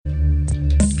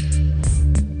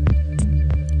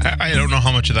I don't know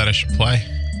how much of that I should play.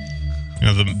 You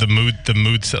know, the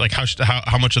mood set. Like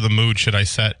how much of the mood should I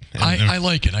set? I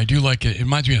like it. I do like it. It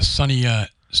reminds me of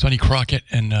Sonny Crockett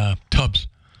and Tubbs.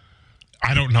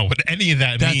 I don't know what any of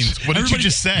that means. What did you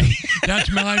just say?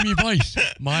 That's Miami Vice.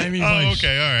 Miami Vice. Oh,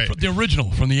 okay, all right. The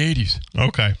original from the 80s.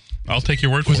 Okay. I'll take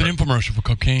your word for it. It was an infomercial for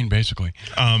cocaine, basically.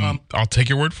 I'll take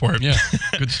your word for it. Yeah,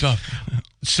 good stuff.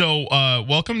 So,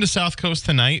 welcome to South Coast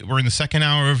Tonight. We're in the second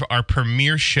hour of our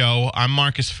premiere show. I'm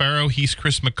Marcus Farrow. He's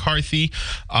Chris McCarthy.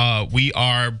 We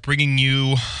are bringing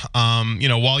you,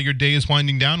 while your day is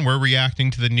winding down, we're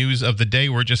reacting to the news of the day.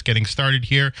 We're just getting started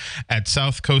here at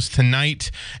South Coast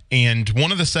Tonight. And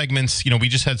one of the segments, we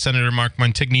just had Senator Mark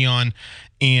Montigny on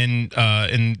in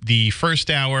the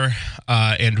first hour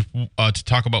and to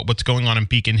talk about what's going on in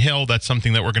Beacon Hill. That's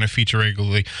something that we're going to feature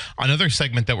regularly. Another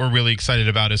segment that we're really excited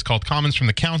about is called Comments from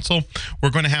the Council. We're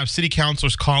going to have city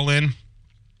councilors call in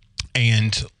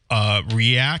and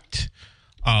react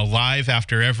live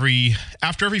after every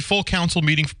full council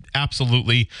meeting,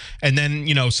 absolutely. And then,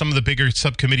 some of the bigger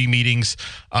subcommittee meetings.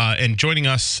 And joining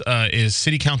us is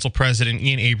City Council President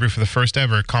Ian Abreu for the first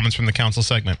ever Comments from the Council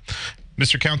segment.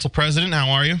 Mr. Council President,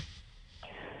 how are you?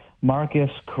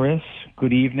 Marcus, Chris,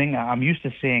 good evening. I'm used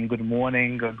to saying good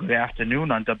morning or good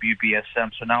afternoon on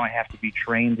WBSM, so now I have to be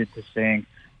trained into saying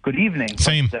good evening.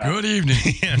 Same. But, good evening.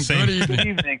 Yeah, same. Good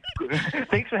evening.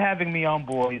 Thanks for having me on,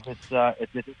 boys. It's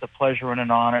a pleasure and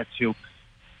an honor to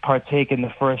partake in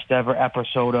the first ever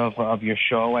episode of your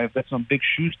show. I've got some big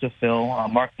shoes to fill.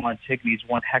 Mark Montigny's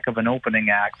one heck of an opening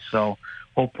act, so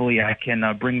hopefully I can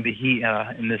bring the heat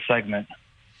in this segment.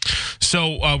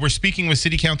 So we're speaking with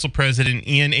City Council President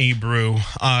Ian Abreu.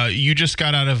 You just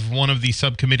got out of one of the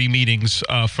subcommittee meetings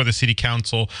for the City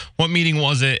Council. What meeting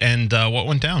was it, and what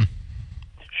went down?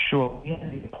 Sure. We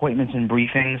had the Appointments and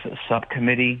Briefings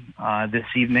subcommittee this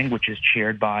evening, which is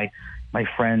chaired by my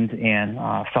friend and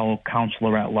fellow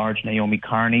councilor at large, Naomi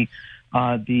Carney.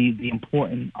 The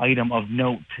important item of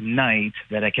note tonight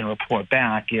that I can report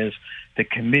back is the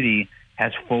committee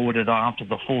has forwarded off to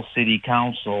the full City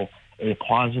Council a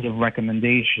positive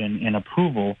recommendation and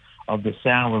approval of the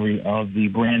salary of the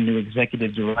brand new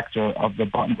executive director of the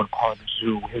Buttonwood Park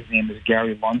Zoo. His name is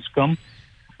Gary Lunscombe.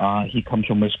 He comes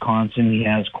from Wisconsin. He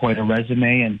has quite a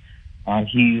resume, and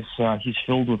he's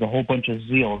filled with a whole bunch of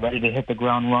zeal, ready to hit the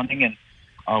ground running.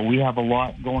 And we have a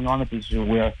lot going on at the zoo.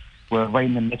 We're right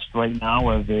in the midst right now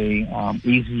of a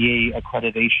AZA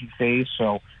accreditation phase,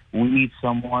 so we need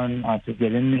someone to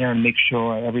get in there and make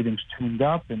sure everything's tuned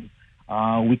up, and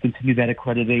we continue that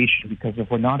accreditation, because if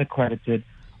we're not accredited,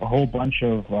 a whole bunch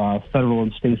of federal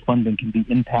and state funding can be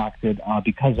impacted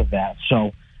because of that.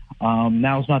 So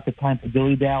now's not the time to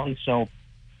dilly-dally. So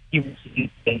you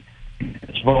received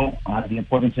this vote on the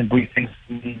Appointments and Briefings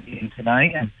meeting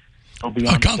tonight, and it'll be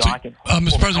on the docket.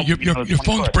 Mr. President, your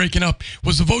phone's breaking up.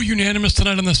 Was the vote unanimous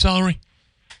tonight on the salary?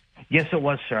 Yes, it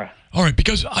was, sir. All right,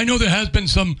 because I know there has been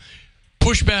some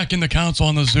pushback in the council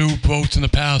on the zoo votes in the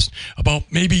past about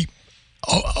maybe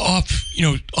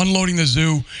unloading the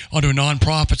zoo onto a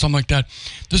nonprofit, something like that.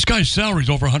 This guy's salary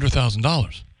is over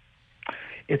 $100,000.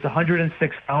 It's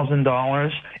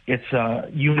 $106,000. It's a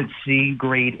Unit C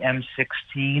grade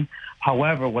M16.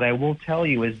 However, what I will tell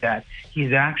you is that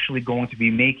he's actually going to be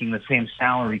making the same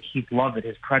salary Keith Lovett,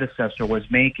 his predecessor, was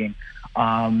making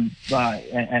as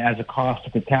a cost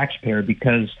to the taxpayer,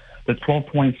 because the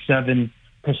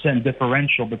 12.7%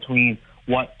 differential between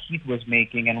what Keith was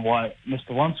making and what Mr.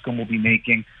 Lunscombe will be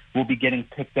making will be getting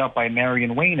picked up by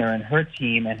Marion Wayner and her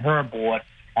team and her board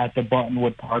at the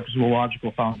Buttonwood Park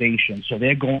Zoological Foundation. So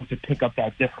they're going to pick up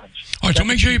that difference. All right, so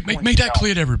make sure you make that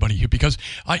clear to everybody here, because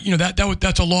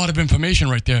that's a lot of information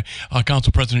right there,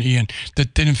 Council President Ian,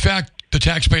 that in fact the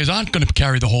taxpayers aren't going to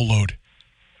carry the whole load.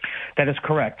 That is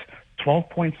correct.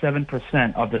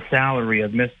 12.7% of the salary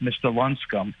of Mr.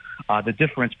 Lunscombe, the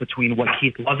difference between what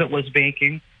Keith Lovett was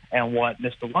making and what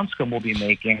Mr. Lunscombe will be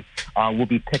making, will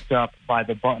be picked up by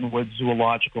the Buttonwood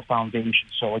Zoological Foundation.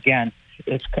 So again,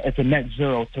 it's a net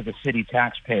zero to the city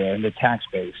taxpayer and the tax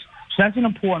base. So that's an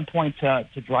important point to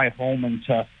drive home and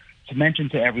to mention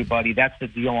to everybody. That's the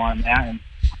deal on that.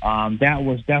 And that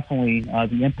was definitely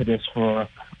the impetus for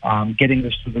getting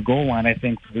this to the goal line, I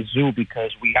think, for the zoo,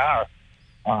 because we are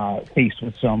faced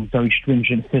with some very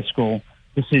stringent fiscal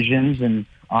decisions and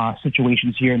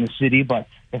situations here in the city. But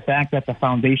the fact that the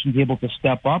foundation's able to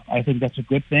step up, I think that's a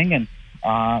good thing, and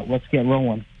let's get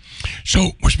rolling.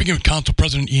 So we're speaking with Council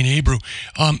President Ian Abreu.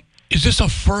 Is this a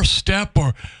first step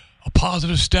or a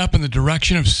positive step in the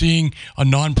direction of seeing a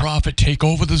nonprofit take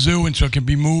over the zoo, and so it can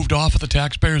be moved off of the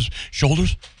taxpayers'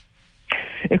 shoulders?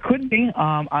 It could be.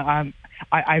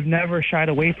 I've never shied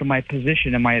away from my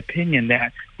position and my opinion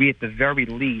that we, at the very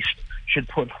least, should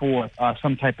put forth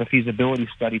some type of feasibility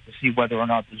study to see whether or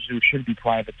not the zoo should be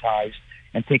privatized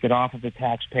and take it off of the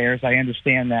taxpayers. I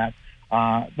understand that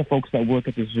the folks that work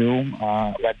at the zoo,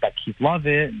 led by Keith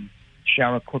Lovett and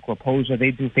Shara Cook-Raposa,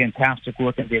 they do fantastic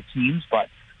work in their teams, but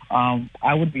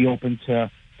I would be open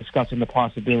to discussing the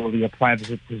possibility of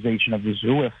privatization of the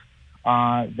zoo if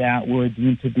that were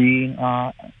deemed to be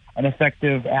an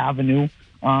effective avenue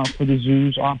for the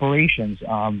zoo's operations.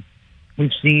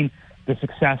 We've seen the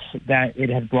success that it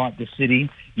had brought the city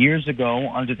years ago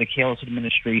under the Kalis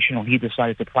administration when he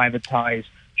decided to privatize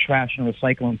trash and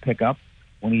recycling pickup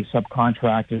when he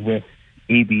subcontracted with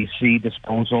ABC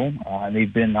Disposal.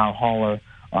 They've been our hauler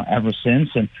ever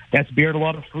since, and that's beared a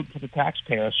lot of fruit for the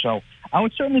taxpayer. So I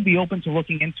would certainly be open to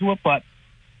looking into it, but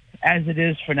as it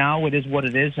is for now, it is what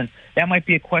it is, and that might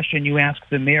be a question you ask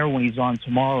the mayor when he's on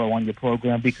tomorrow on your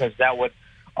program, because that would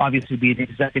obviously be an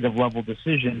executive-level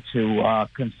decision to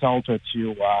consult or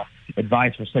to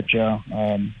advise for such a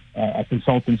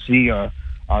consultancy or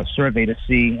survey to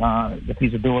see the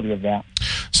feasibility of that.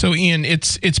 So, Ian,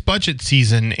 it's budget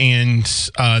season, and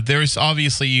there's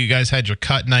obviously, you guys had your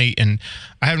cut night, and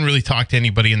I haven't really talked to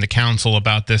anybody in the council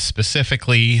about this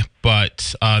specifically,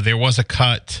 but there was a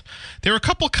cut. There were a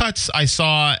couple cuts I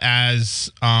saw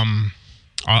as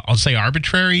I'll say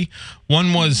arbitrary.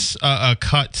 One was a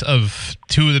cut of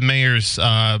two of the mayor's,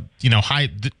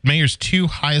 the mayor's two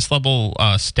highest level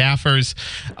staffers.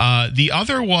 The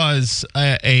other was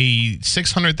a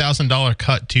 $600,000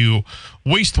 cut to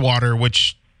wastewater,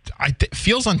 which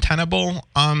feels untenable.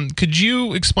 Could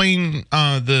you explain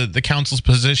the council's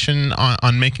position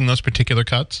on making those particular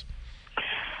cuts?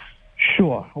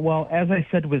 Sure. Well, as I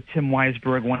said with Tim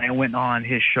Weisberg when I went on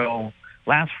his show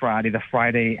last Friday, the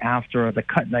Friday after the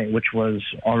cut night, which was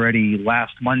already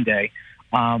last Monday,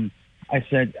 I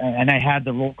said, and I had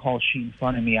the roll call sheet in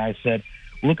front of me, I said,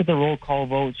 look at the roll call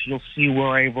votes. You'll see where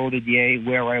I voted yay,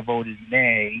 where I voted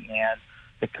nay, and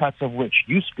the cuts of which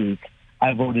you speak,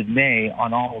 I voted nay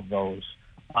on all of those.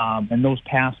 And those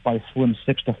passed by slim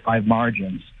 6-5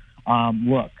 margins.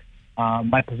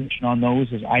 My position on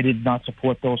those is I did not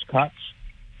support those cuts.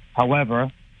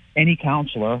 However, any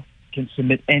counselor can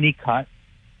submit any cut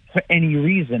for any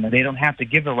reason, and they don't have to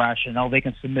give a rationale. They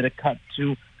can submit a cut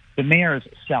to the mayor's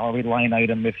salary line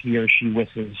item if he or she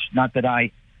wishes. Not that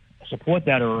I support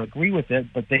that or agree with it,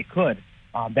 but they could.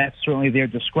 That's certainly their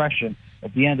discretion.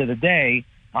 At the end of the day,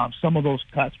 some of those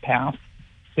cuts passed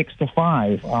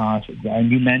 6-5,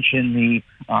 and you mentioned the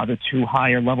two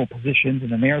higher level positions in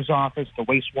the mayor's office, the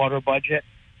wastewater budget.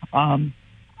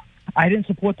 I didn't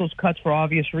support those cuts for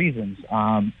obvious reasons,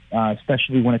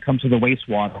 especially when it comes to the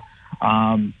wastewater.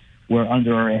 We're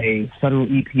under a federal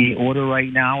EPA order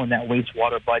right now, and that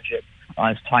wastewater budget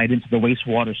is tied into the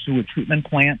wastewater sewer treatment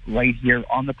plant right here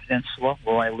on the peninsula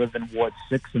where I live in Ward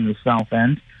 6 in the South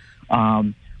End.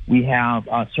 We have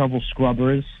several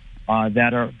scrubbers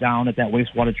that are down at that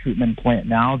wastewater treatment plant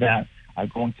now that are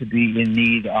going to be in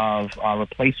need of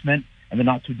replacement in the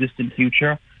not-too-distant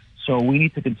future. So we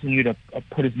need to continue to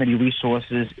put as many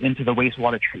resources into the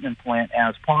wastewater treatment plant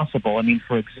as possible. I mean,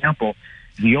 for example,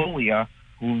 Veolia,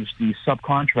 who's the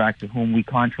subcontractor whom we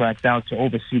contract out to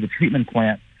oversee the treatment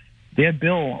plant, their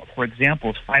bill, for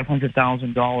example, is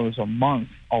 $500,000 a month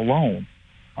alone.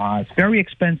 It's very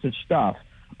expensive stuff.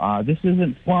 This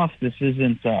isn't fluff. This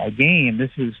isn't a game.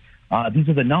 These are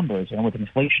the numbers. And with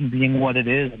inflation being what it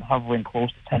is and hovering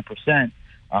close to 10%,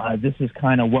 this is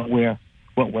kind of what we're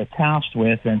tasked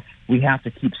with, and we have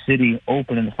to keep city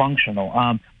open and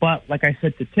functional. But like I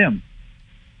said to Tim,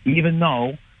 even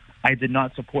though I did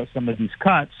not support some of these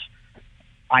cuts,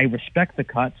 I respect the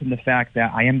cuts and the fact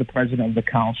that I am the president of the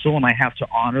council, and I have to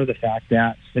honor the fact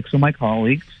that 6 of my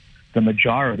colleagues, the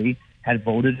majority, had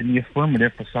voted in the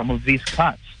affirmative for some of these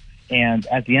cuts. And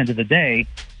at the end of the day,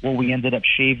 what we ended up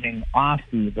shaving off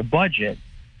the budget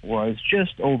was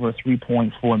just over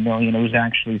 $3.4 million. It was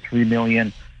actually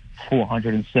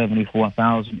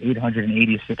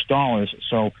 $3,474,886.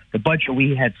 So the budget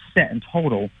we had set in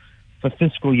total for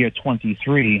fiscal year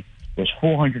 23 was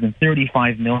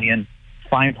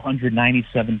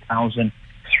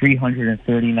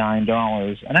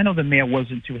 $435,597,339. And I know the mayor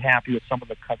wasn't too happy with some of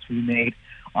the cuts we made.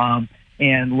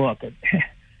 And look,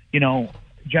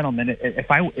 gentlemen, if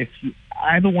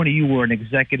either one of you were an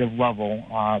executive level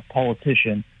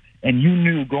politician and you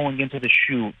knew going into the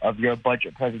shoot of your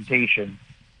budget presentation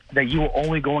that you were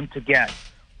only going to get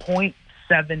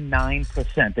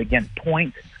 0.79%, again,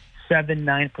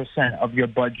 0.79% of your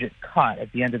budget cut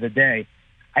at the end of the day,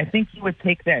 I think you would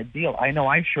take that deal. I know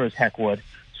I sure as heck would.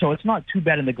 So it's not too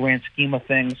bad in the grand scheme of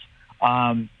things.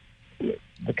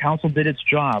 the council did its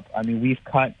job. I mean, we've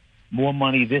cut more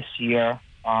money this year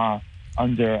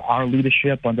under our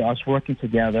leadership, under us working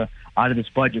together, out of this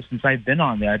budget since I've been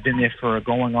on there. I've been there for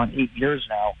going on 8 years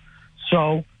now.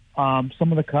 So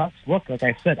some of the cuts, look, like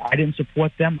I said, I didn't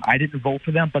support them. I didn't vote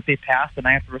for them, but they passed, and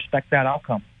I have to respect that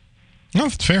outcome. No,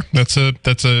 it's fair. That's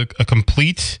a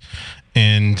complete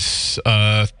and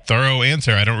thorough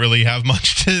answer. I don't really have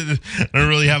much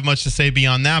to say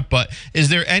beyond that. But is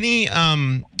there any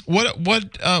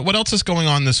what else is going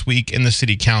on this week in the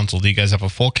city council? Do you guys have a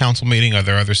full council meeting? Are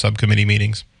there other subcommittee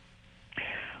meetings?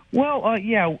 Well,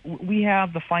 yeah, we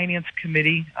have the finance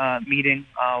committee meeting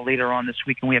later on this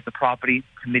week, and we have the property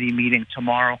committee meeting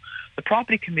tomorrow. The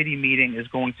property committee meeting is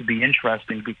going to be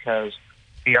interesting because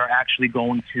we are actually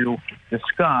going to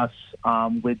discuss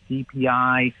with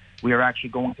DPI. We are actually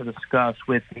going to discuss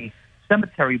with the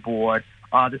cemetery board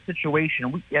the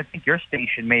situation. I think your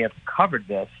station may have covered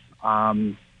this.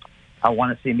 I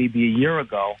want to say maybe a year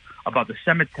ago about the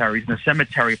cemeteries and the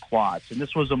cemetery plots. And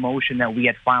this was a motion that we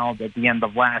had filed at the end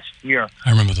of last year.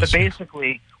 I remember this. But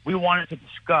basically, we wanted to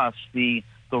discuss the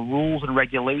rules and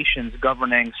regulations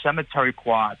governing cemetery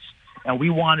plots. And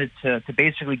we wanted to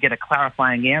basically get a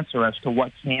clarifying answer as to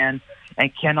what can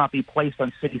and cannot be placed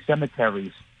on city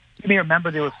cemeteries. You may remember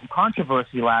there was some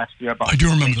controversy last year about. I do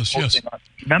remember this. Yes.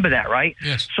 Remember that, right?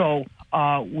 Yes. So,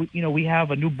 we have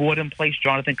a new board in place.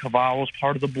 Jonathan Cavallo is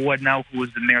part of the board now, who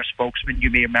is the mayor's spokesman. You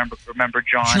may remember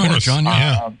John. Sure, John.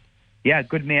 Yeah. Yeah,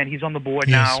 good man. He's on the board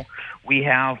Yes. now. We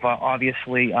have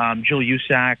obviously Jill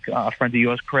Usack, a friend of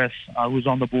yours, Chris, who's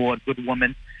on the board. Good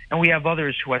woman. And we have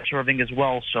others who are serving as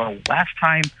well. So last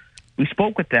time we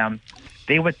spoke with them,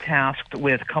 they were tasked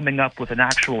with coming up with an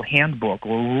actual handbook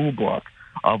or rule book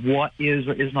of what is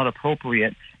or is not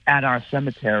appropriate at our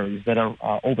cemeteries that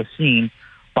are overseen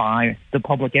by the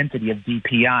public entity of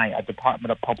DPI, a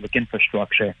Department of Public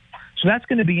Infrastructure. So that's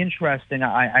going to be interesting.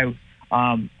 I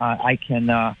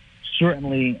can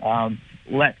certainly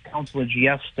let Councilor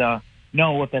Giesta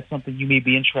know if that's something you may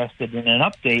be interested in an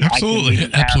update.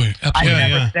 Absolutely.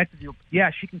 Absolutely.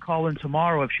 Yeah, she can call in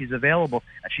tomorrow if she's available,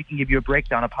 and she can give you a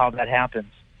breakdown of how that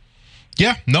happens.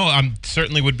 Yeah, no, I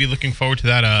certainly would be looking forward to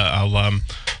that. I'll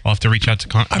have to reach out to.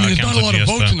 There's not a lot of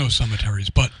votes in those cemeteries,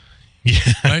 but. Yeah,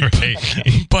 right.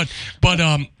 Right. but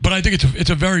I think it's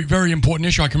a very, very important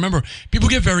issue. I can remember people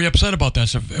get very upset about that.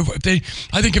 So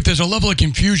I think if there's a level of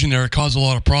confusion there, it causes a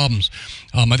lot of problems.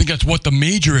 I think that's what the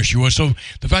major issue is. So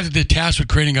the fact that they're tasked with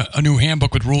creating a new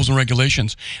handbook with rules and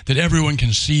regulations that everyone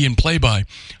can see and play by,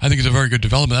 I think is a very good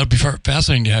development. That'll be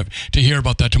fascinating to hear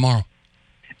about that tomorrow.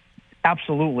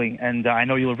 Absolutely, and I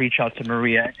know you'll reach out to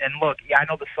Maria. And look, I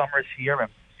know the summer is here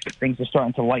and things are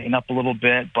starting to lighten up a little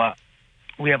bit, but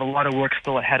we have a lot of work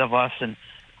still ahead of us, and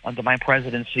under my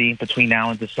presidency, between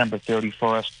now and December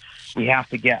 31st, we have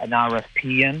to get an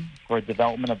RFP in for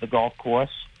development of the golf course.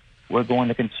 We're going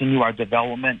to continue our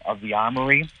development of the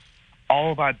armory.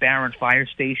 All of our Barron fire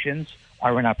stations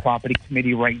are in our property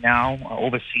committee right now,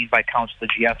 overseen by Councilor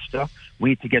Giesta.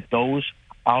 We need to get those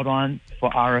out on for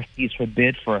RFPs for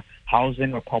bid for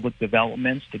housing or public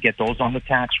developments, to get those on the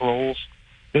tax rolls.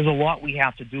 There's a lot we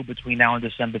have to do between now and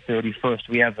December 31st.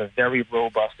 We have a very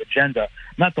robust agenda,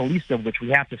 not the least of which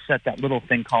we have to set that little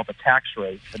thing called the tax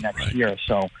rate for next year.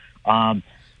 So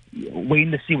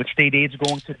waiting to see what state aid's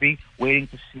going to be, waiting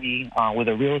to see where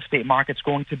the real estate market's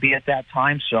going to be at that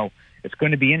time. So it's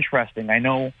going to be interesting. I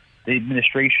know the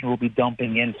administration will be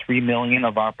dumping in $3 million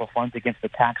of ARPA funds against the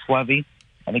tax levy.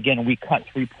 And again, we cut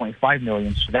 $3.5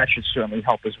 million, so that should certainly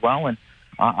help as well. And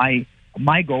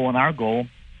my goal and our goal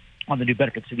on the New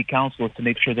Bedford City Council is to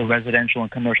make sure the residential and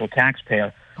commercial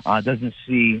taxpayer doesn't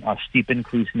see a steep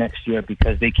increase next year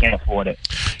because they can't afford it.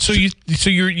 So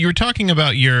you're talking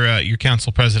about your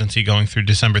council presidency going through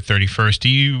December 31st. Do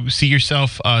you see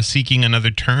yourself seeking another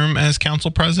term as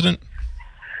council president?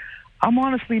 I'm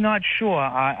honestly not sure.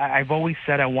 I've always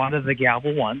said I wanted the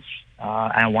gavel once,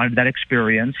 and I wanted that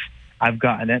experience. I've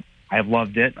gotten it. I've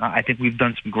loved it. I think we've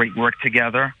done some great work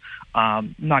together.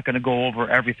 I'm not going to go over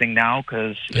everything now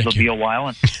because it'll be a while,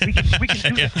 and we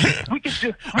can do.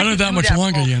 I don't have that much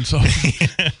longer, Ian. So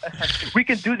we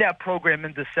can do that program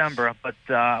in December. But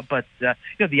the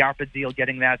ARPA deal,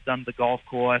 getting that done, the golf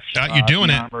course. You're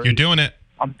doing it. You're doing it.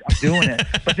 I'm doing it.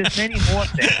 But there's many more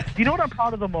things. You know what I'm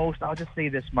proud of the most? I'll just say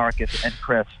this, Marcus and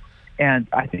Chris, and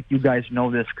I think you guys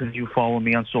know this because you follow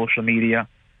me on social media.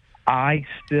 I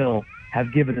still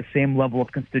have given the same level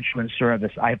of constituent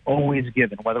service I've always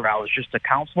given, whether I was just a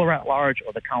councilor at large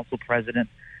or the council president.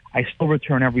 I still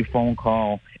return every phone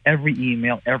call, every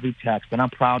email, every text, and I'm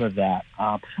proud of that.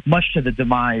 Much to the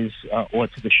demise or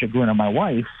to the chagrin of my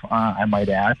wife, I might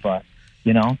add, but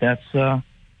that's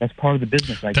that's part of the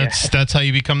business, I guess. That's how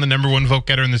you become the number one vote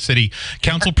getter in the city.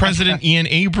 Council President Ian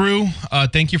Abreu,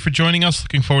 thank you for joining us.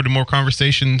 Looking forward to more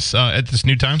conversations at this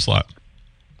new time slot.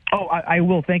 Oh, I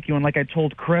will. Thank you. And like I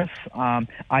told Chris, I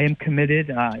am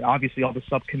committed. Obviously, all the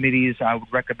subcommittees, I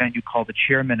would recommend you call the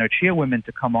chairman or chairwomen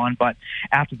to come on. But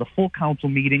after the full council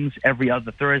meetings every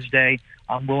other Thursday,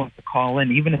 I'm willing to call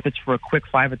in, even if it's for a quick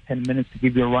 5 or 10 minutes to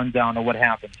give you a rundown of what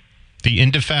happened. The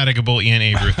indefatigable Ian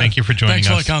Abreu. Thank you for joining us.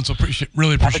 Thanks a lot, Council.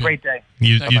 Really appreciate it. Have a great day.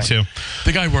 You too.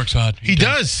 The guy works hard. He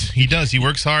does. He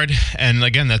works hard. And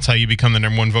again, that's how you become the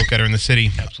number one vote getter in the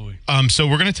city. Absolutely. So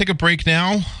we're going to take a break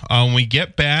now. When we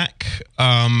get back,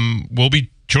 we'll be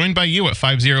joined by you at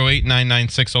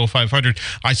 508-996-0500.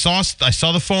 I saw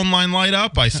the phone line light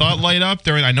up. I saw it light up.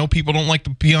 I know people don't like to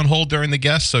be on hold during the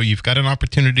guests, so you've got an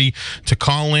opportunity to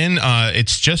call in.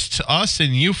 It's just us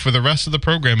and you for the rest of the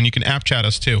program, and you can app chat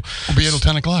us too. We'll be here till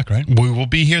 10 o'clock, right? We will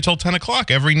be here till 10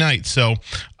 o'clock every night. So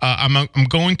I'm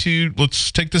going to,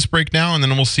 let's take this break now, and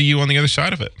then we'll see you on the other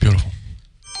side of it. Beautiful.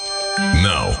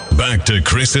 Now, back to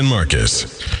Chris and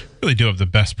Marcus. Really do have the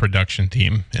best production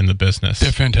team in the business.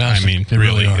 They're fantastic. I mean, they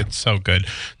really are. It's so good.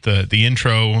 The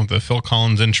intro, the Phil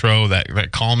Collins intro,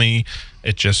 that Call Me,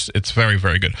 it's very,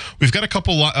 very good. We've got a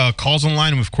couple calls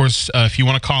online. Of course, if you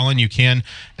want to call in, you can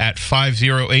at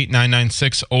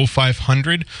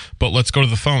 508-996-0500. But let's go to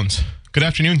the phones. Good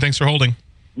afternoon. Thanks for holding.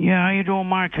 Yeah, how you doing,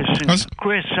 Marcus? And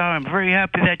Chris, I'm very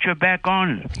happy that you're back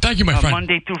on. Thank you, my friend.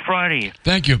 Monday through Friday.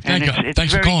 Thank you. And Thanks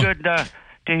it's for calling. very good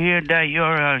to hear that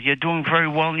you're doing very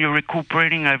well and you're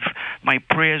recuperating. I've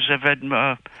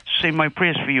had say my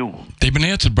prayers for you. They've been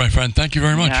answered, my friend. Thank you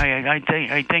very much. Yeah,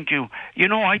 I thank you. You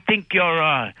know, I think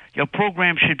your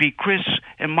program should be Chris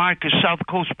and Marcus South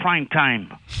Coast Prime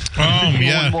Time. Oh,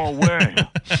 yeah. One more word.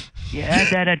 You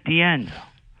add that at the end.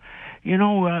 You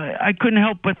know, I couldn't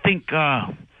help but think,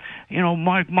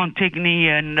 Mark Montigny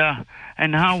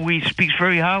and how he speaks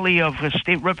very highly of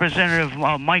State Representative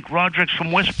Mike Rodrigues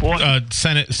from Westport.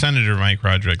 Senator Mike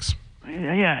Rodrigues.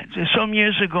 Yeah, some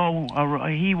years ago,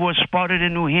 he was spotted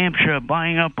in New Hampshire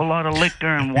buying up a lot of liquor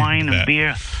and wine and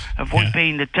beer, avoid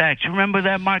paying the tax. You remember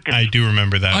that, Marcus? I do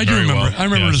remember that. I do remember. Well. I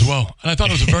remember it as well. And I thought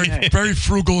it was a very, very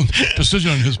frugal decision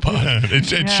on his part.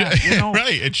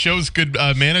 Right. It shows good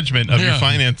management of your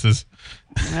finances.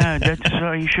 Yeah, that's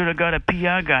you should have got a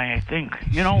PR guy, I think.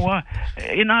 You know,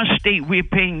 in our state, we're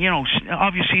paying,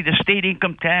 obviously the state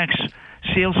income tax,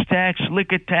 sales tax,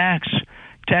 liquor tax,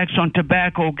 tax on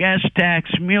tobacco, gas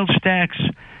tax, meals tax,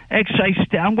 excise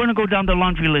tax. I'm going to go down the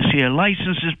laundry list here.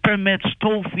 Licenses, permits,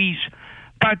 toll fees,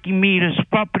 parking meters,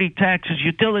 property taxes,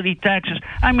 utility taxes.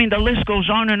 I mean, the list goes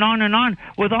on and on and on.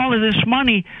 With all of this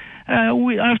money,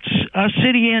 our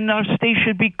city and our state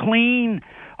should be clean,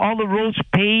 all the roads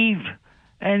paved.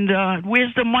 And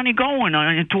where's the money going?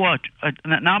 Into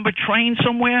an Arbor train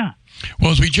somewhere? Well,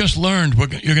 as we just learned,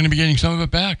 you're going to be getting some of it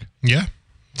back. Yeah.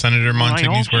 Senator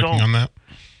Montigny's working on that.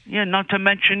 Yeah, not to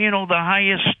mention, the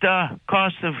highest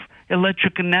cost of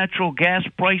electric and natural gas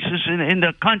prices in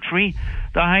the country,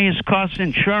 the highest cost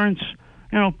insurance,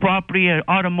 property,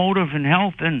 automotive, and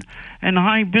health, and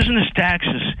high business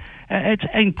taxes. It's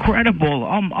incredible.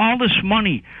 All this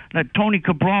money that Tony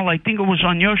Cabral, I think it was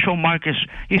on your show, Marcus,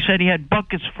 he said he had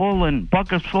buckets full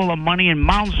of money and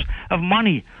mounds of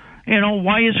money.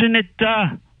 Why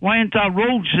aren't our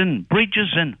roads and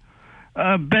bridges in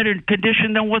better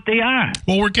condition than what they are?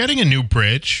 Well, we're getting a new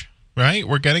bridge, right?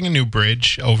 We're getting a new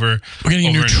bridge over a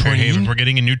new train. We're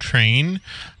getting a new train.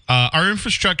 Our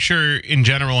infrastructure in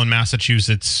general in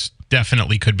Massachusetts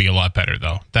definitely could be a lot better,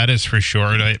 though. That is for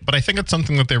sure. But I think it's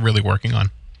something that they're really working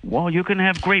on. Well, you can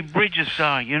have great bridges,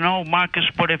 Marcus,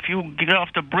 but if you get off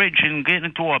the bridge and get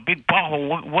into a big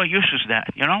pothole, what use is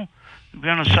that, Be on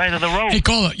the side of the road. Hey,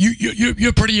 caller,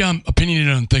 you're pretty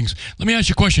opinionated on things. Let me ask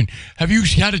you a question. Have you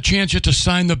had a chance yet to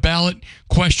sign the ballot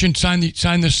question, sign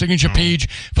the signature page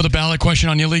for the ballot question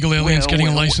on illegal aliens getting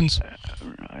a license?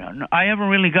 I haven't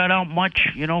really got out much,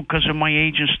 because of my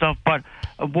age and stuff, but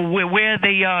where are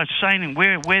they signing?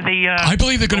 Where they? I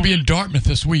believe they're going to be in Dartmouth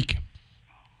this week.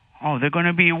 Oh, they're going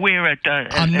to be where at?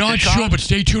 I'm not sure, but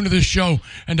stay tuned to this show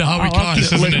and to how we talk.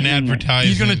 This isn't an advertisement.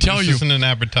 He's going to tell you. This isn't an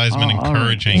advertisement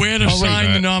encouraging. Where to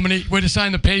sign where to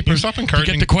sign the papers to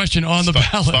get the question on the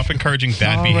ballot. Stop encouraging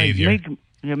bad behavior.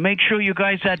 Make sure you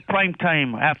guys at prime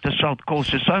time after South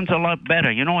Coast. It sounds a lot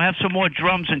better. Have some more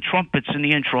drums and trumpets in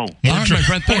the intro. More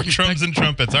drums and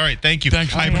trumpets. All right, thank you.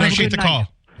 Thanks. I appreciate the call.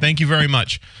 Thank you very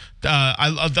much. I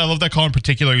love that call in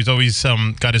particular. He's always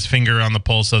got his finger on the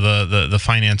pulse of the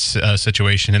finance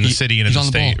situation in the city and in the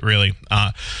state, really.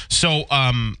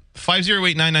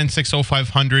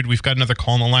 508-996-0500. We've got another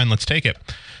call on the line. Let's take it.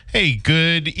 Hey,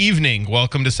 good evening.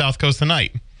 Welcome to South Coast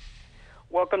Tonight.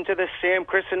 welcome to the Sam,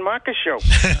 Chris, and Marcus show.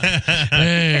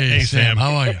 Hey, Sam.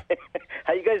 How are you?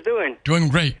 How you guys doing? Doing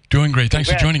great. Thanks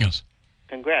for joining us.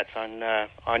 Congrats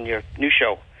on your new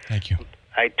show. Thank you.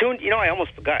 I tuned. I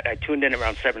almost forgot. I tuned in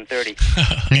around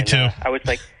 7:30. Me too. I was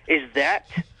like, "Is that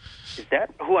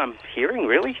who I'm hearing?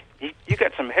 Really? You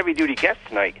got some heavy duty guests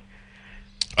tonight."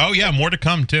 Oh yeah, more to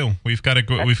come too. We've got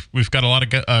a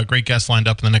lot of great guests lined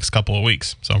up in the next couple of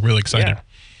weeks. So really excited. Yeah.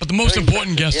 But the most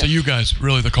important guests are you guys,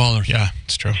 really, the callers. Yeah,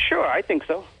 it's true. Sure, I think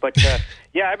so. But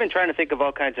yeah, I've been trying to think of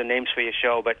all kinds of names for your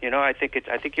show. But I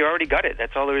think you already got it.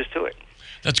 That's all there is to it.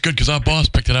 That's good because our boss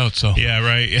picked it out. So Yeah,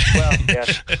 right. Well, yeah,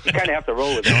 you kind of have to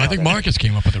roll with it. no, I think Marcus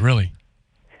came up with it. Really.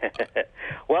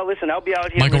 Well, listen, I'll be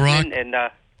out here. Michael listening, Rock? And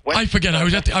I forget. I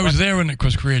was there when it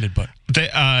was created, but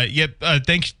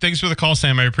Thanks for the call,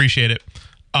 Sam. I appreciate it.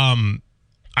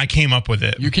 I came up with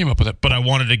it. you came up with it. But I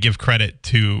wanted to give credit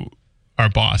to our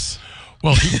boss.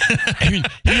 Well, he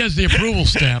has the approval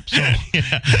stamp. So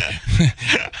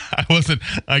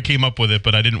I came up with it,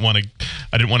 but I didn't want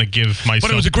to give myself.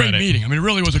 But it was a great credit. meeting. I mean, it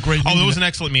really was a great meeting. Oh, it was an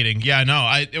excellent meeting. Yeah, no,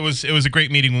 it was a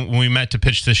great meeting when we met to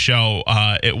pitch this show.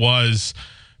 It was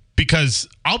because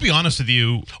I'll be honest with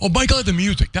you. Oh, Michael had the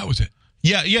music. That was it.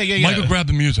 Yeah. Michael grabbed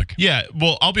the music. Yeah,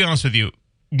 well, I'll be honest with you.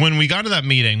 When we got to that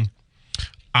meeting,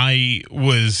 I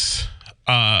was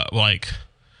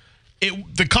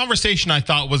the conversation I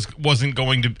thought was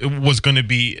going to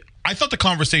be. I thought the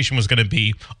conversation was going to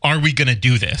be, are we going to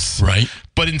do this? Right.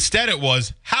 But instead it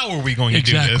was, how are we going to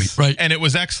do this? Right. And it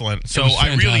was excellent. So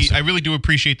was I really do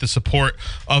appreciate the support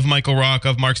of Michael Rock,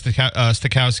 of Mark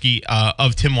Stakowski,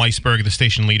 of Tim Weisberg. The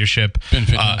station leadership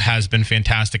has been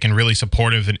fantastic and really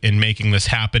supportive in making this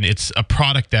happen. It's a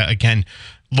product that, again,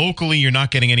 locally you're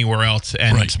not getting anywhere else,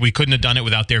 and we couldn't have done it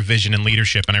without their vision and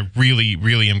leadership, and I really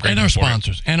am grateful. And our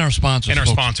sponsors. And our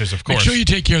sponsors, of course. Make sure you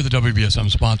take care of the WBSM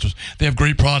sponsors. They have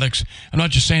great products. I'm not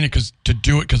just saying it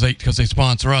because they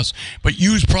sponsor us, but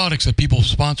use products that people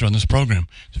sponsor on this program.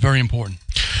 It's very important.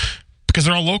 Because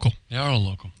they're all local. They are all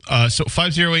local. So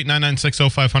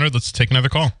 508-996-0500. Let's take another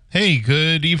call. Hey,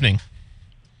 good evening.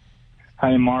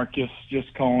 Hi, Marcus.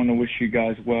 Just calling to wish you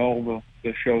guys well.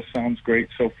 The show sounds great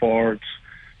so far. It's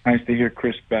nice to hear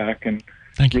Chris back, and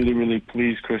really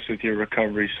pleased, Chris, with your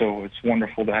recovery. So it's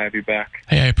wonderful to have you back.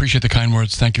 Hey, I appreciate the kind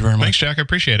words. Thank you very much. Thanks, Jack. I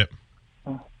appreciate it.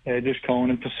 Yeah, just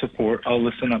calling in for support. I'll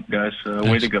listen up, guys.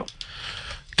 Way to go.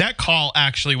 That call,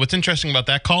 actually, what's interesting about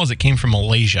that call is it came from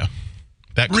Malaysia.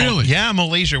 That call, really? Yeah,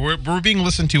 Malaysia. We're being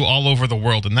listened to all over the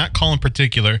world, and that call in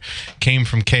particular came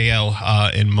from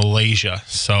KL in Malaysia.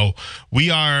 So we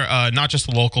are not just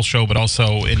a local show, but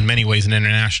also in many ways an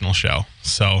international show.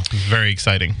 So it's very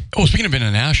exciting. Oh, speaking of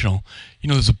international,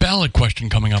 there's a ballot question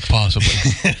coming up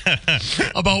possibly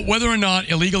about whether or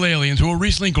not illegal aliens who were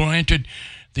recently granted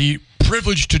the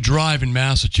privilege to drive in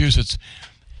Massachusetts,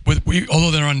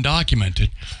 although they're undocumented,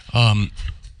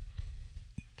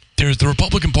 there's the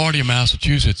Republican Party of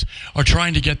Massachusetts are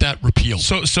trying to get that repealed.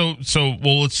 So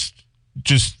let's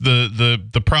just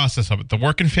the process of it. The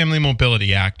Work and Family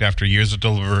Mobility Act, after years of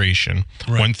deliberation,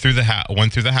 went through the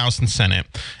House and Senate.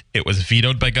 It was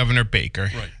vetoed by Governor Baker.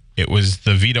 Right.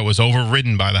 The veto was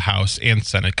overridden by the House and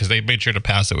Senate because they made sure to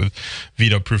pass it with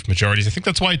veto-proof majorities. I think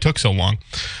that's why it took so long.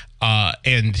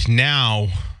 And now,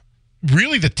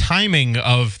 really, the timing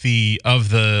of the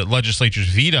legislature's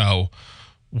veto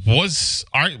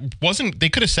wasn't. They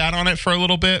could have sat on it for a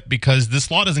little bit because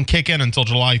this law doesn't kick in until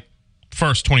July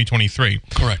 1st, 2023.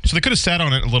 Correct. So they could have sat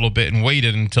on it a little bit and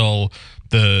waited until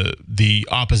the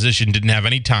opposition didn't have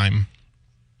any time.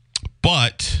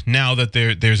 But now that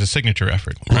there's a signature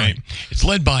effort, right? It's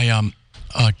led by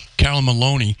Carolyn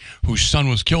Maloney, whose son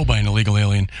was killed by an illegal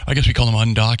alien. I guess we call them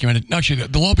undocumented. Actually,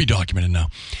 the law will be documented now.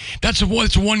 That's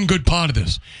one good part of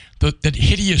this. That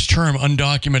hideous term,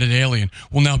 undocumented alien,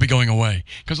 will now be going away.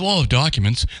 Because a lot of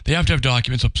documents, they have to have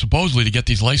documents supposedly to get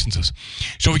these licenses.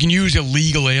 So we can use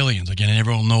illegal aliens. Again, and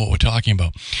everyone will know what we're talking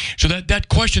about. So that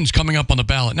question's coming up on the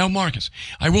ballot. Now, Marcus,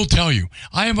 I will tell you,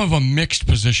 I am of a mixed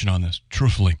position on this,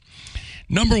 truthfully.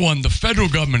 Number one, the federal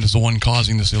government is the one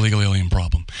causing this illegal alien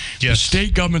problem. Yes. The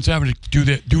state government's having to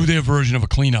do their version of a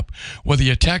cleanup, whether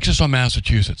you're Texas or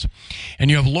Massachusetts. And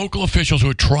you have local officials who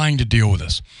are trying to deal with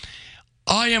this.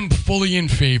 I am fully in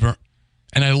favor,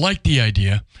 and I like the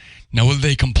idea. Now, whether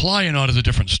they comply or not is a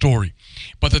different story,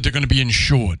 but that they're going to be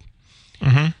insured.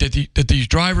 Mm-hmm. That these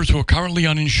drivers who are currently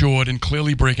uninsured and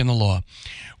clearly breaking the law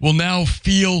will now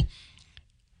feel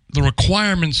the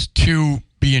requirements to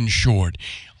be insured.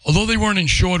 Although they weren't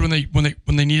insured when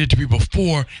they needed to be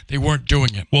before, they weren't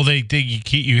doing it. Well,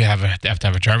 you have to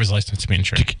have a driver's license to be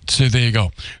insured. So there you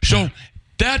go. So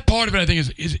that part of it, I think,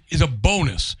 is a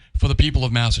bonus for the people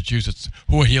of Massachusetts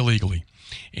who are here legally.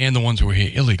 and the ones who are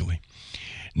here illegally.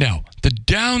 Now, the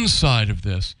downside of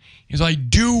this is I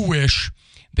do wish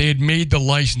they had made the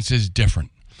licenses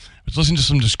different. Let's listen to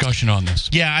some discussion on this.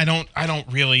 Yeah, I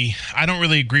don't really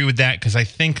agree with that, because I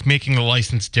think making the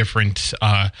license different.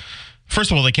 First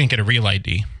of all, they can't get a real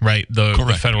ID, right? The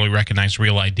federally recognized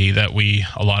real ID that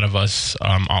a lot of us,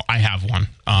 I have one.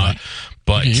 Right.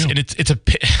 But and it's a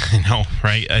I know,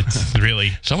 right? It's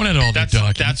really someone had all the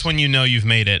documents. That's when you know you've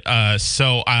made it.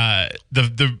 So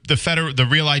the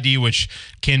real ID, which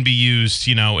can be used,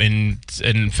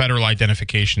 in federal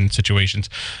identification situations,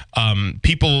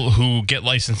 people who get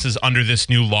licenses under this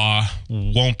new law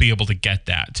won't be able to get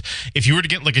that. If you were to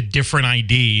get like a different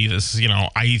ID,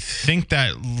 I think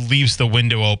that leaves the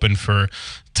window open for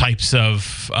types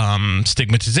of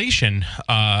stigmatization.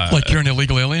 Like you're an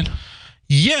illegal alien?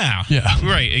 Yeah.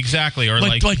 Right, exactly. Or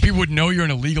like people would know you're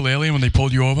an illegal alien when they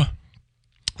pulled you over?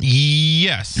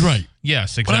 Yes. Right.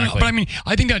 Yes, exactly. But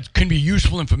I think that can be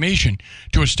useful information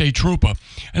to a state trooper.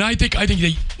 And I think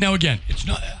they, now again, it's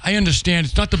not, I understand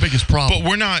it's not the biggest problem. But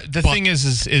we're not, thing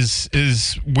is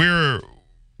we're,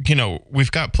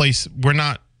 we've got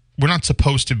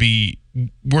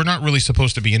we're not really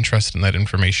supposed to be interested in that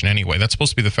information anyway. That's supposed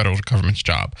to be the federal government's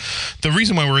job. The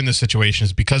reason why we're in this situation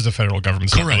is because the federal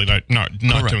government's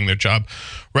not doing their job,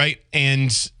 right?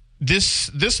 And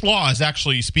this law is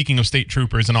actually, speaking of state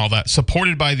troopers and all that,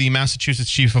 supported by the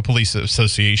Massachusetts Chief of Police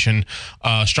Association,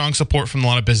 strong support from a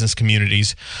lot of business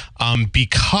communities,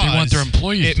 because they want their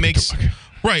employees it makes.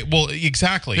 Right. Well,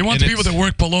 exactly. They want the people that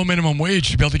work below minimum wage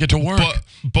to be able to get to work.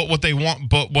 But what they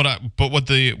want,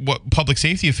 what public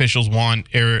safety officials want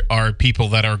are people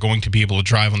that are going to be able to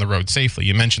drive on the road safely.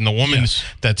 You mentioned the woman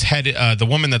the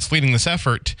woman that's leading this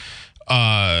effort.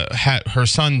 Her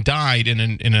son died in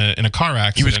a car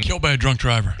accident. He was killed by a drunk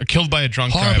driver.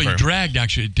 Horribly dragged,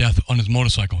 actually, to death on his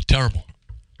motorcycle. Terrible.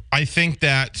 I think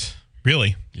that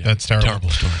that's terrible.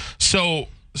 Terrible story.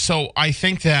 So I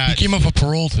think that he came up for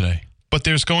parole today. But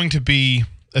there's going to be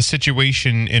a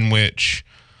situation in which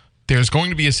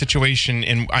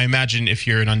I imagine if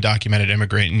you're an undocumented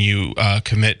immigrant and you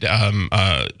commit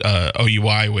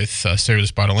OUI with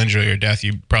serious bodily injury or death,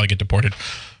 you probably get deported,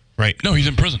 right? No, he's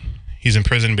in prison. He's in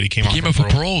prison, but he came up for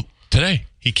parole today.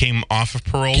 He came off of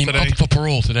parole today? Came up for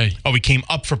parole today. Oh, he came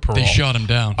up for parole. They shot him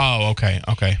down. Oh, okay.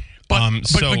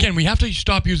 But again, we have to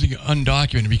stop using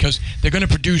undocumented because they're going to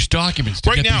produce documents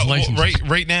to get these licenses.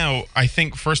 Right now, I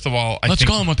think, first of all, let's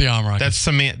call them what they are, Marcus.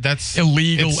 That's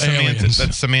illegal aliens.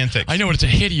 That's semantics. I know it's a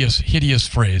hideous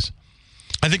phrase.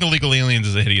 I think illegal aliens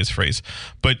is a hideous phrase.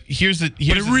 But but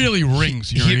it really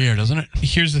rings your ear, doesn't it?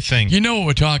 Here's the thing. You know what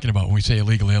we're talking about when we say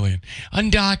illegal alien.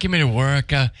 Undocumented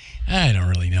worker, I don't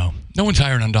really know. No one's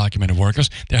hiring undocumented workers.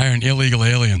 They're hiring illegal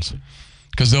aliens.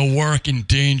 Because they'll work in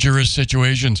dangerous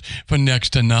situations for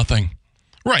next to nothing.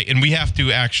 Right, and we have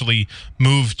to actually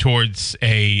move towards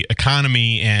a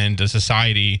economy and a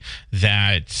society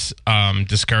that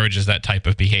discourages that type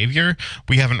of behavior.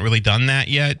 We haven't really done that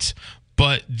yet.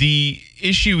 But the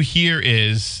issue here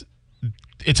is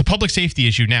it's a public safety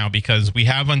issue now because we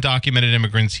have undocumented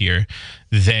immigrants here.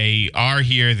 They are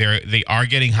here. They are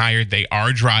getting hired. They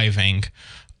are driving.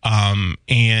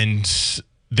 And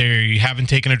they haven't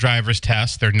taken a driver's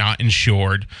test. They're not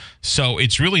insured. So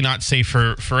it's really not safe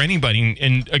for anybody.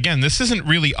 And again, this isn't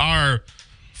really our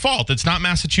fault. It's not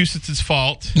Massachusetts'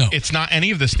 fault. No. It's not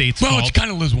any of the states' fault. Well, it's kind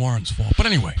of Liz Warren's fault. But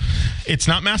anyway. It's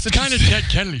not Massachusetts. It's kind of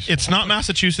Ted Kennedy's fault. It's not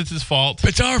Massachusetts' fault.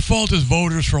 It's our fault as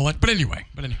voters for election. But anyway.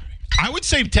 I would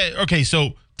say so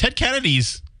Ted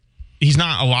Kennedy's, he's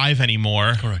not alive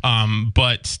anymore. Correct.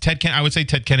 But I would say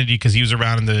Ted Kennedy, because he was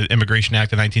around in the Immigration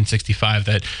Act of 1965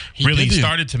 that really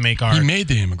started to make He made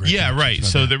the Immigration Act. Yeah, right.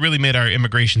 So that really made our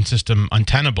immigration system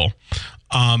untenable.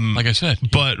 Like I said.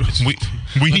 But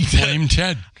we need to blame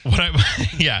Ted.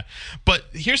 Yeah. But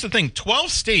here's the thing.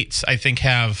 12 states, I think,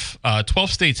 have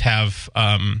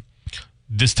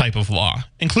this type of law,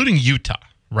 including Utah.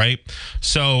 Right?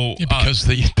 So because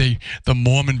the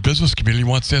Mormon business community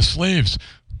wants their slaves.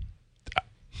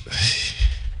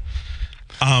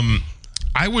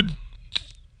 I would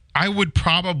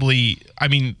probably,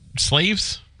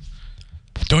 slaves.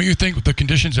 Don't you think the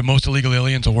conditions that most illegal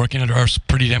aliens are working under are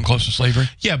pretty damn close to slavery?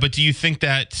 Yeah, but do you think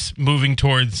that moving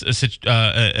towards a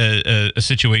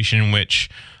situation in which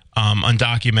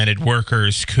undocumented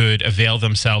workers could avail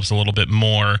themselves a little bit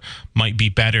more might be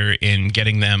better in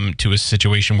getting them to a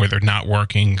situation where they're not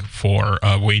working for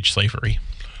wage slavery?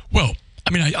 Well,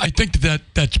 I think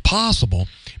that's possible,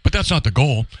 but that's not the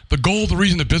goal. The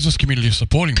reason the business community is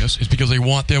supporting this is because they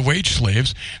want their wage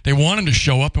slaves. They want them to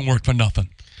show up and work for nothing.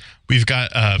 We've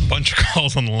got a bunch of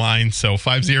calls on the line, so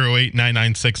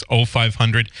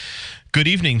 508-996-0500. Good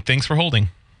evening. Thanks for holding.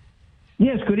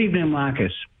 Yes, good evening,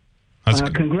 Marcus.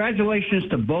 Congratulations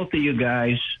to both of you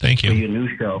guys. Thank you. For your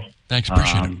new show. Thanks,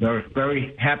 appreciate it. Very,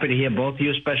 very happy to hear both of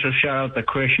you. Special shout out to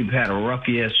Chris. You've had a rough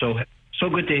year, so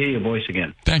good to hear your voice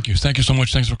again. Thank you so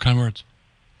much. Thanks for kind words.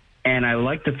 And I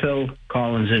like the Phil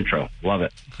Collins intro. Love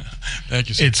it. Thank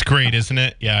you, sir. It's great, isn't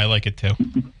it? Yeah, I like it too.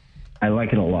 I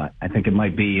like it a lot. I think it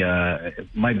might be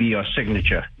your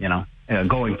signature,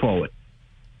 going forward.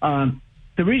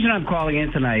 The reason I'm calling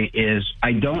in tonight is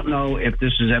I don't know if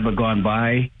this has ever gone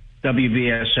by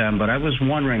WVSM, but I was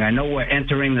wondering, I know we're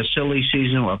entering the silly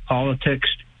season with politics.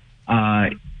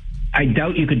 I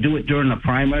doubt you could do it during the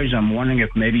primaries. I'm wondering if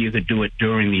maybe you could do it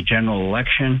during the general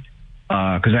election,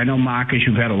 because I know, Marcus,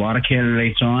 you've had a lot of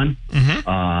candidates on. Mm-hmm.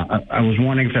 I was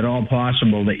wondering if at all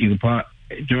possible that you could,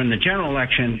 during the general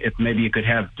election, if maybe you could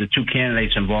have the two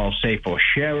candidates involved, say, for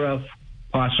sheriff,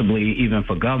 possibly even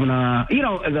for governor,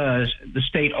 the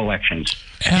state elections.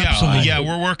 Absolutely. Yeah,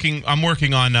 I'm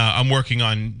working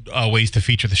on ways to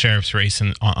feature the sheriff's race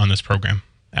on this program,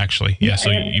 actually. Yeah,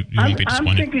 so you won't be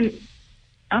disappointed.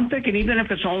 I'm thinking even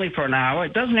if it's only for an hour,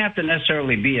 it doesn't have to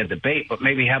necessarily be a debate, but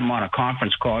maybe have them on a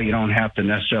conference call. You don't have to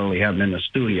necessarily have them in the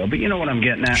studio, but you know what I'm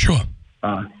getting at? Sure.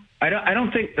 I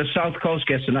don't think the South Coast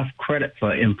gets enough credit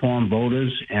for informed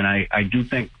voters, and I do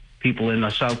think people in the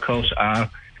South Coast are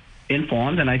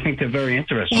informed, and I think they're very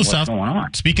interested in what's going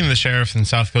on. Speaking of the sheriff and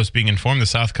South Coast being informed, the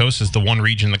South Coast is the one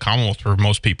region in the Commonwealth where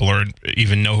most people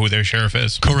even know who their sheriff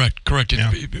is. Correct.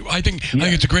 Yeah. I think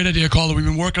it's a great idea, caller. We've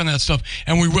been working on that stuff,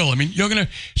 and we will. I mean,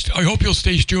 I hope you'll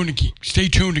stay tuned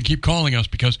and keep calling us,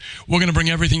 because we're going to bring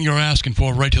everything you're asking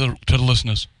for right to the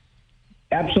listeners.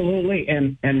 Absolutely,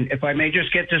 and if I may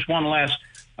just get this one last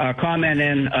comment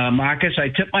in, Marcus, I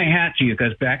tip my hat to you,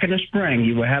 because back in the spring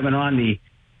you were having on the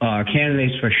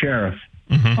candidates for sheriff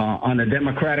on the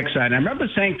Democratic side. And I remember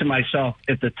saying to myself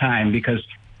at the time, because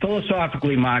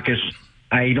philosophically, Marcus,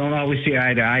 I don't always see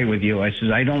eye to eye with you. I says,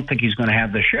 I don't think he's going to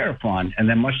have the sheriff on. And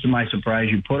then much to my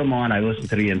surprise, you put him on. I listened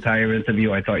to the entire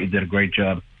interview. I thought you did a great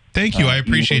job. Thank you. I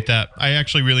appreciate that. I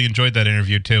actually really enjoyed that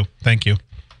interview, too. Thank you.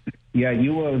 Yeah,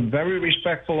 you were very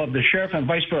respectful of the sheriff and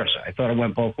vice versa. I thought it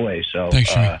went both ways. So,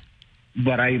 thanks,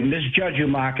 but I misjudged you,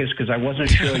 Marcus, because I wasn't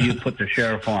sure you put the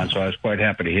sheriff on, so I was quite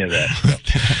happy to hear that.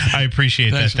 So. I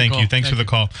appreciate that. Thank you. Thanks for the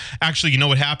call. Actually, you know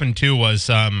what happened, too, was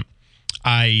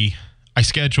I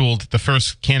scheduled the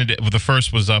first candidate. Well, the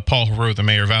first was Paul Heroux, the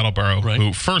mayor of Attleboro,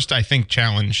 who first, I think,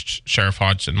 challenged Sheriff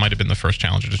Hodgson. Might have been the first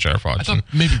challenger to Sheriff Hodgson. I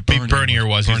thought maybe Bernier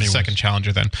was. He was the second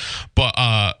challenger then.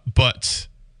 But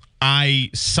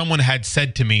someone had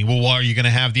said to me, well, are you going to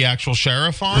have the actual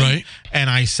sheriff on? Right. And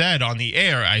I said on the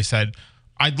air,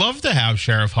 I'd love to have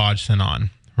Sheriff Hodgson on.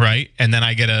 Right. And then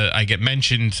I get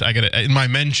mentioned in my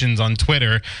mentions on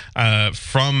Twitter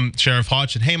from Sheriff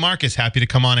Hodgson. Hey, Marcus, happy to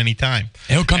come on anytime.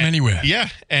 He'll come anywhere. Yeah.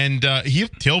 And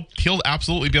he'll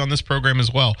absolutely be on this program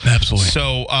as well. Absolutely.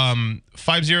 So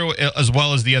 50, as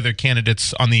well as the other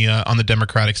candidates on the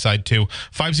Democratic side, too.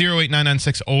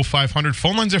 508-996-0500.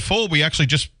 Phone lines are full. We actually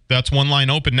that's one line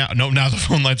open now. No, now the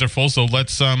phone lines are full. So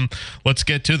let's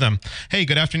get to them. Hey,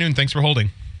 good afternoon. Thanks for holding.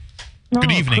 Good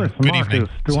evening. Chris, good Marcus, evening.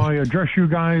 Do I address you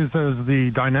guys as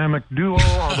the dynamic duo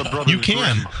or the brothers? You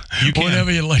can.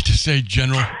 Whatever you'd like to say,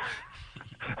 General.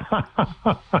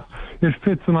 It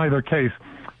fits in either case.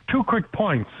 2 quick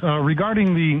points.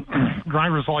 Regarding the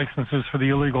driver's licenses for the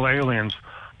illegal aliens,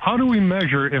 how do we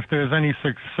measure if there's any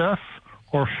success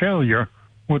or failure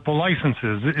with the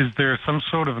licenses? Is there some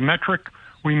sort of metric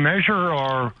we measure,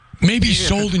 or maybe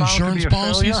sold insurance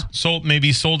policies? Sold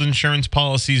insurance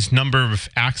policies, number of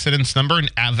accidents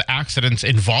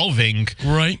involving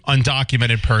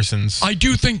undocumented persons. I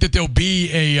do think that there'll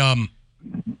be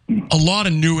a lot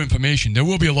of new information. There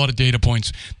will be a lot of data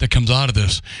points that comes out of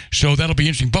this, so that'll be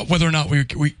interesting. But whether or not whether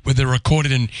they're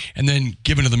recorded and then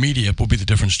given to the media will be the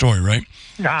different story, right?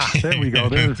 There we go.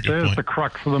 There's the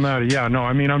crux of the matter. Yeah, no,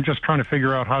 I mean, I'm just trying to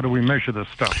figure out how do we measure this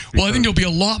stuff. Well, I think there'll be a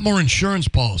lot more insurance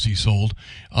policies sold,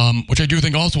 which I do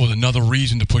think also is another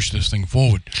reason to push this thing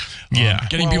forward.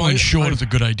 Getting people insured is a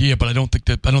good idea, but I don't think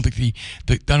the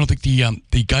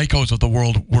Geicos of the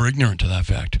world were ignorant to that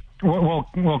fact.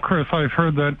 Well, Chris, I've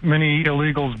heard that many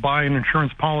illegals buy an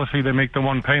insurance policy, they make the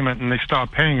one payment, and they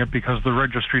stop paying it because the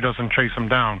registry doesn't chase them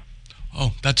down.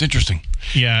 Oh, that's interesting.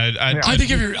 Yeah, I think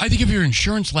if your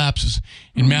insurance lapses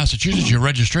in Massachusetts, your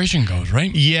registration goes, right?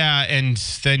 Yeah, and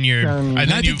then I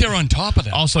think they're on top of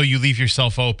that. Also, you leave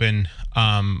yourself open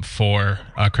for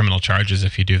criminal charges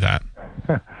if you do that.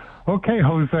 Okay,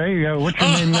 Jose, what's your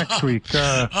name next week?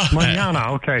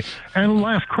 Mañana, okay. And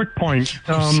last quick point.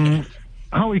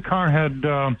 Howie Carr had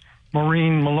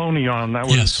Maureen Maloney on. That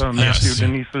was Matthew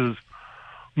Denise's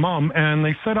mom, and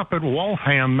they set up at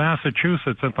Waltham,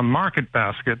 Massachusetts, at the Market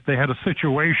Basket. They had a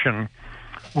situation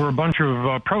where a bunch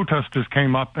of protesters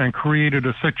came up and created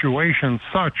a situation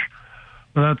such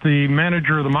that the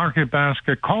manager of the Market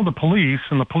Basket called the police,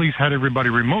 and the police had everybody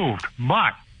removed.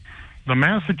 But the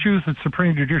Massachusetts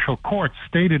Supreme Judicial Court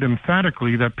stated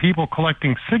emphatically that people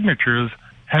collecting signatures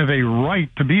have a right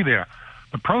to be there.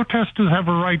 The protesters have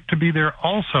a right to be there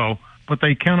also, but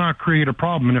they cannot create a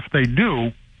problem. And if they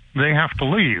do, they have to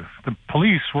leave. The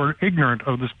police were ignorant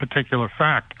of this particular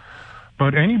fact.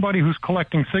 But anybody who's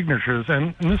collecting signatures,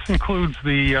 and this includes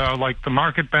the like the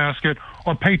Market Basket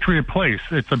or Patriot Place,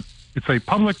 it's a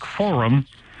public forum.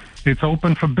 It's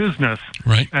open for business,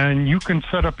 right? And you can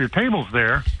set up your tables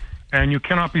there, and you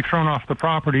cannot be thrown off the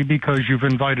property because you've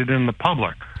invited in the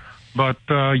public. But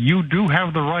you do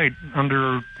have the right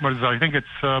under I think it's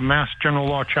Mass General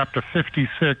Law, Chapter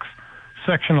 56,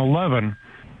 Section 11.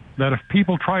 That if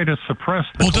people try to suppress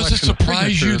the does it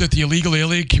surprise you that the illegal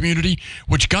alien community,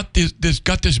 which got this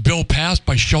bill passed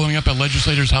by showing up at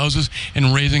legislators' houses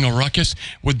and raising a ruckus,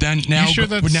 would then now? You sure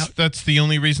that's the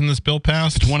only reason this bill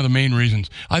passed? It's one of the main reasons.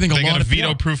 I think they got a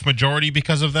veto-proof majority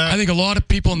because of that. I think a lot of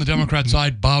people on the Democrat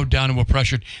side bowed down and were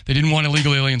pressured. They didn't want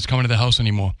illegal aliens coming to the house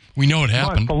anymore. We know it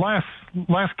happened. But the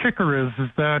last kicker is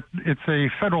that it's a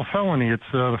federal felony. It's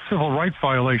a civil rights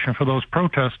violation for those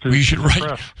protesters. You should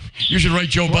write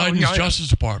Joe Biden's Justice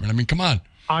Department. I mean, come on.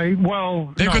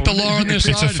 They've got the law on their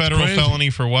side. It's a federal felony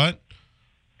for what?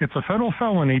 It's a federal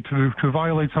felony to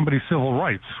violate somebody's civil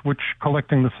rights, which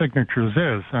collecting the signatures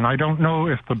is. And I don't know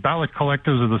if the ballot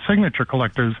collectors or the signature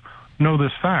collectors know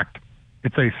this fact.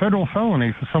 It's a federal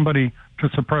felony for somebody to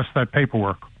suppress that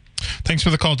paperwork. Thanks for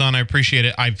the call, Don. I appreciate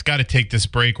it. I've got to take this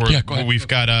break. We've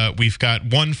got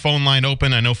one phone line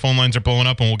open. I know phone lines are blowing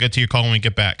up, and we'll get to your call when we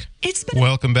get back.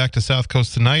 Welcome back to South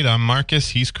Coast Tonight. I'm Marcus.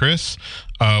 He's Chris.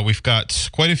 We've got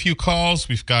quite a few calls.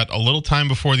 We've got a little time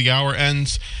before the hour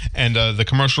ends and the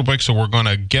commercial break, so we're going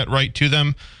to get right to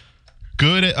them.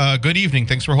 Good evening.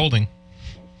 Thanks for holding.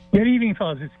 Good evening,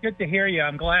 fellas. It's good to hear you.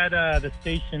 I'm glad the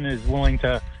station is willing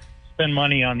to spend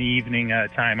money on the evening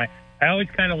time. I always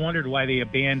kind of wondered why they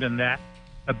abandoned that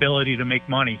ability to make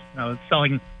money.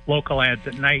 Selling local ads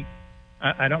at night.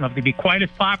 I don't know if they'd be quite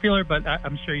as popular, but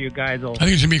I'm sure you guys will. I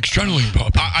think it's going to be extremely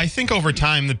popular. I think over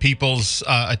time, the people's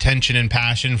attention and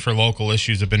passion for local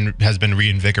issues has been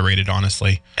reinvigorated,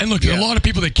 honestly. And look, there are a lot of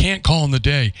people that can't call in the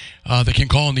day, that can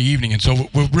call in the evening, and so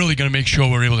we're really going to make sure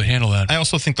we're able to handle that. I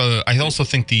also think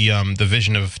the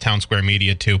vision of Town Square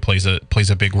Media too plays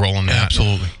a big role in that.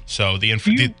 Absolutely. So the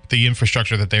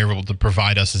infrastructure that they're able to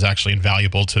provide us is actually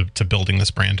invaluable to building this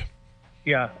brand.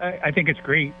 Yeah, I think it's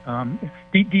great.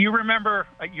 Do you remember,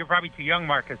 you're probably too young,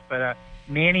 Marcus, but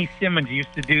Manny Simmons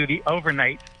used to do the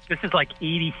overnight. This is like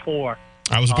 84.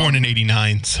 I was born in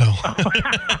 89, so.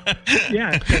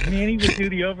 Yeah, so Manny would do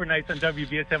the overnights on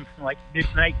WBSM from like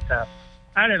midnight to,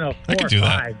 I don't know, 4 or 5.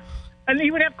 That. And he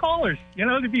would have callers.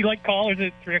 There'd be like callers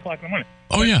at 3 o'clock in the morning.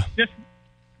 Oh, but yeah.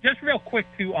 Just real quick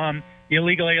to the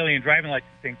illegal alien driving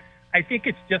license thing. I think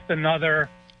it's just another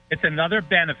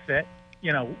benefit.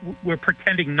 We're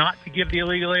pretending not to give the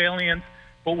illegal aliens,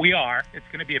 but we are. It's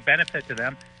going to be a benefit to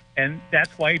them. And that's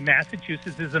why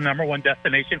Massachusetts is the #1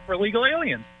 destination for illegal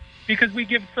aliens, because we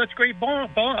give such great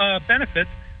benefits,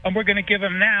 and we're going to give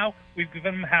them now. We've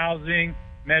given them housing,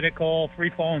 medical, free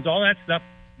phones, all that stuff.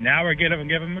 Now we're going to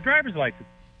give them a driver's license.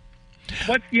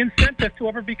 What's the incentive to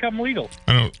ever become legal?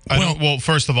 Well,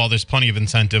 first of all, there's plenty of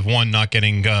incentive. One, not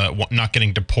getting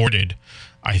deported,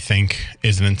 I think,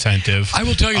 is an incentive. I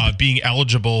will tell you, being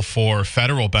eligible for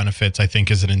federal benefits, I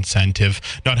think, is an incentive.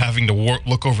 Not having to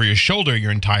look over your shoulder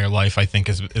your entire life, I think,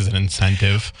 is an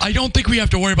incentive. I don't think we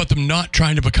have to worry about them not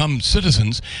trying to become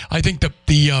citizens. I think that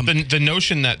the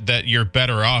notion that you're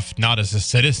better off not as a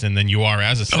citizen than you are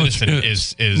as a citizen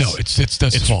is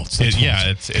that's false.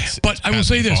 But I will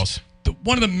say this. False.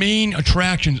 One of the main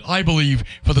attractions, I believe,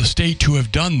 for the state to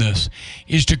have done this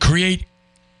is to create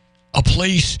a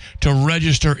place to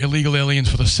register illegal aliens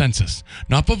for the census.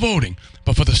 Not for voting,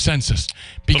 but for the census.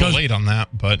 Because, a little late on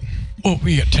that, but... Well,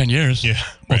 we got 10 years. Yeah.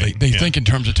 Well, they think in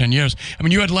terms of 10 years. I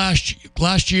mean, you had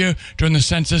last year during the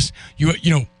census, we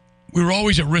were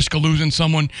always at risk of losing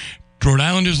someone. Rhode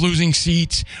Island is losing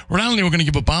seats. Rhode Island, they were going to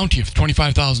give a bounty of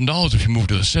 $25,000 if you moved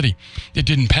to the city. It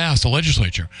didn't pass the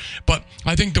legislature. But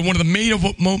I think that one of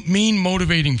the main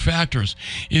motivating factors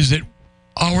is that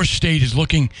our state is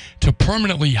looking to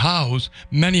permanently house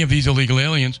many of these illegal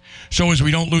aliens so as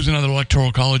we don't lose another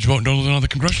electoral college vote and don't lose another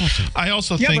congressional seat. I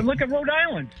also think... Yeah, but look at Rhode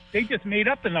Island. They just made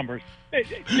up the numbers.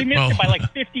 They missed it by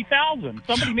like 50,000.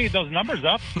 Somebody made those numbers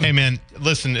up. Hey, man,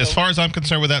 listen, as far as I'm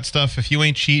concerned with that stuff, if you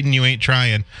ain't cheating, you ain't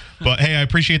trying. But, hey, I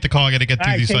appreciate the call. I got to get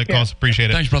through these side calls. Appreciate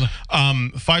it. Thanks, brother.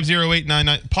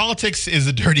 50899. Politics is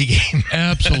a dirty game.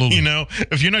 Absolutely. You know,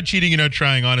 if you're not cheating, you're not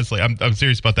trying, honestly. I'm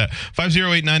serious about that.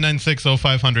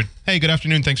 508-996-0500. Hey, good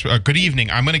afternoon. Thanks for good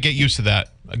evening. I'm going to get used to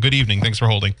that. Good evening. Thanks for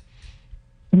holding.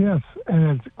 Yes,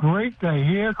 and it's great to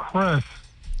hear Chris.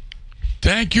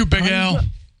 Thank you, Big Al.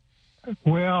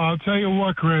 Well, I'll tell you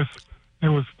what, Chris. It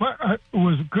was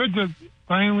good to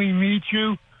finally meet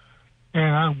you,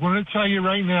 and I'm going to tell you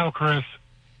right now, Chris,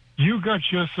 you got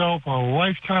yourself a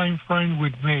lifetime friend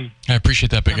with me. I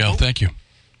appreciate that, Big Al. Thank you.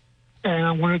 And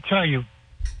I'm going to tell you,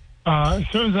 as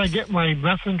soon as I get my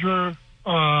messenger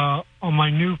on my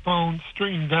new phone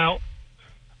straightened out,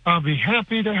 I'll be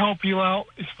happy to help you out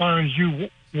as far as you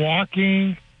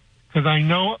walking, because I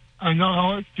know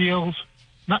how it feels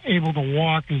not able to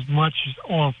walk as much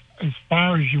or as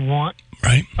far as you want.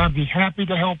 Right. I'd be happy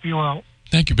to help you out.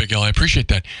 Thank you, Big Al. I appreciate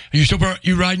that. Are you still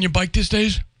riding your bike these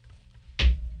days?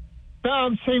 No,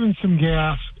 I'm saving some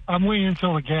gas. I'm waiting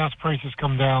until the gas prices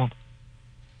come down.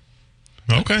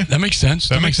 Okay. That makes sense.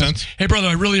 That makes sense. Hey, brother,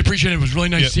 I really appreciate it. It was really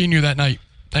nice seeing you that night.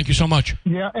 Thank you so much.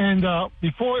 Yeah, and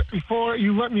before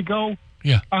you let me go,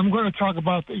 I'm going to talk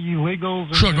about the illegals.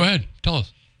 And sure, go ahead. Tell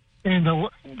us. And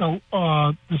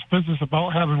this business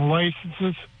about having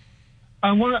licenses.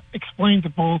 I want to explain to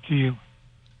both of you.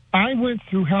 I went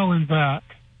through hell and back.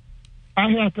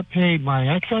 I had to pay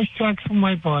my excise tax for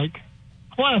my bike,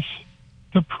 plus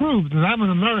to prove that I'm an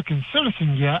American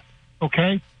citizen yet,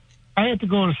 okay, I had to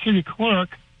go to city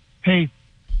clerk, pay,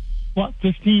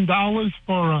 $15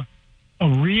 for a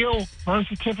real birth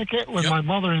certificate with my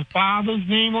mother and father's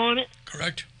name on it?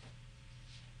 Correct.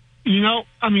 You know,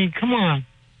 I mean, come on.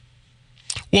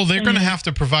 Well, they're going to have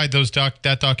to provide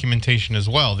that documentation as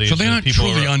well. So they're not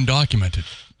truly undocumented.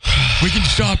 We can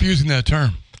stop using that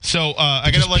term. So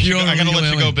I got to let you go. I got to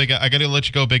let you go, Big Al. I got to let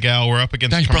you go, Big Al. We're up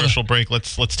against a commercial break.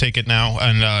 Let's take it now,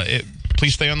 and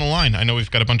please stay on the line. I know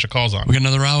we've got a bunch of calls on. We got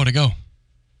another hour to go.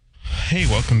 Hey,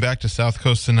 welcome back to South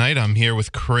Coast Tonight. I'm here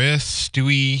with Chris.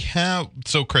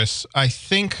 Chris, I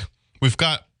think we've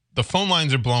got the phone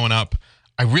lines are blowing up.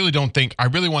 I really want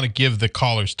to give the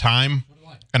callers time.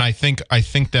 And I think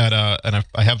that and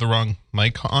I have the wrong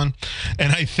mic on,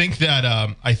 and I think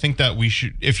that we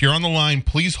should. If you're on the line,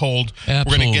 please hold.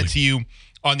 Absolutely. We're going to get to you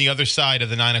on the other side of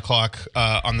the 9 o'clock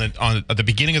at the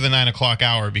beginning of the 9 o'clock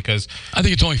hour, because I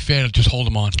think it's only fair to just hold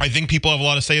them on. I think people have a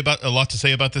lot to say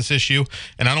about this issue,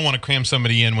 and I don't want to cram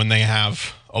somebody in when they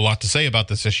have a lot to say about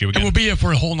this issue again. And we'll be here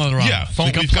for a whole nother hour. Yeah,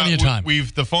 we've got plenty of time.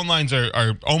 The phone lines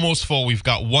are almost full. We've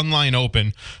got one line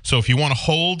open, so if you want to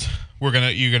hold, you're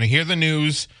gonna hear the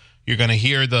news. You're going to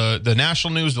hear the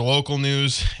national news, the local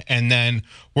news, and then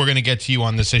we're going to get to you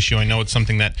on this issue. I know it's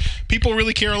something that people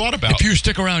really care a lot about. If you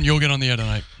stick around, you'll get on the air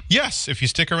tonight. Yes, if you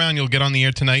stick around, you'll get on the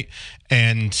air tonight.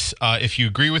 And if you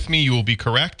agree with me, you will be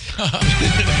correct.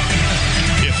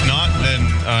 If not, then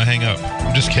hang up.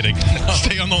 I'm just kidding.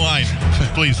 Stay on the line.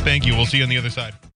 Please, thank you. We'll see you on the other side.